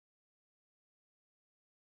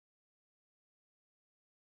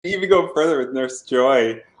even go further with Nurse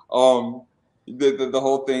Joy. Um, the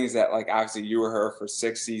whole thing is that like obviously you were her for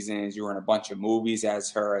 6 seasons. You were in a bunch of movies as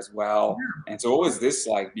her as well. And so what was this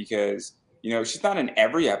like? Because she's not in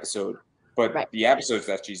every episode, but Right. the episodes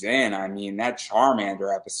that she's in, I mean, that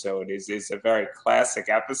Charmander episode is a very classic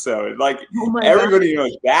episode. Like Oh my God. everybody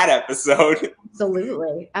knows that episode.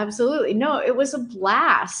 Absolutely. Absolutely. No, it was a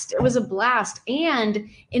blast. It was a blast. And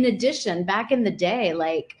in addition, back in the day,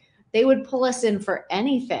 like they would pull us in for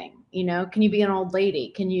anything. Can you be an old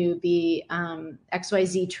lady? Can you be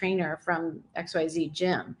XYZ trainer from XYZ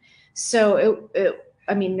gym? So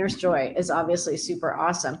I mean, Nurse Joy is obviously super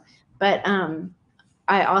awesome, but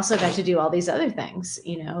I also got to do all these other things,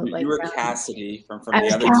 You like were Cassidy from I the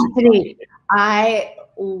was other two. Cassidy. I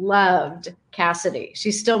loved Cassidy.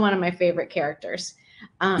 She's still one of my favorite characters.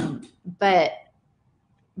 Um, but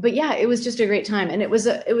but yeah, it was just a great time, and it was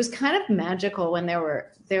kind of magical when there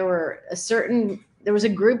was a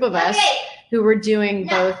group of us who were doing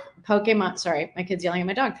both Pokemon. Sorry, my kid's yelling at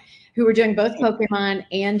my dog. Who were doing both Pokemon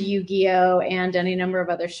and Yu-Gi-Oh and any number of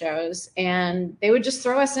other shows, and they would just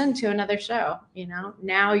throw us into another show.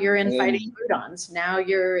 Now you're in Fighting And Udons. Now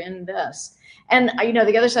you're in this, and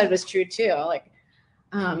the other side was true too. Like,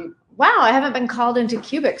 wow, I haven't been called into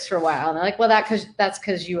cubics for a while. And they're like, well, that's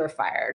because you were fired.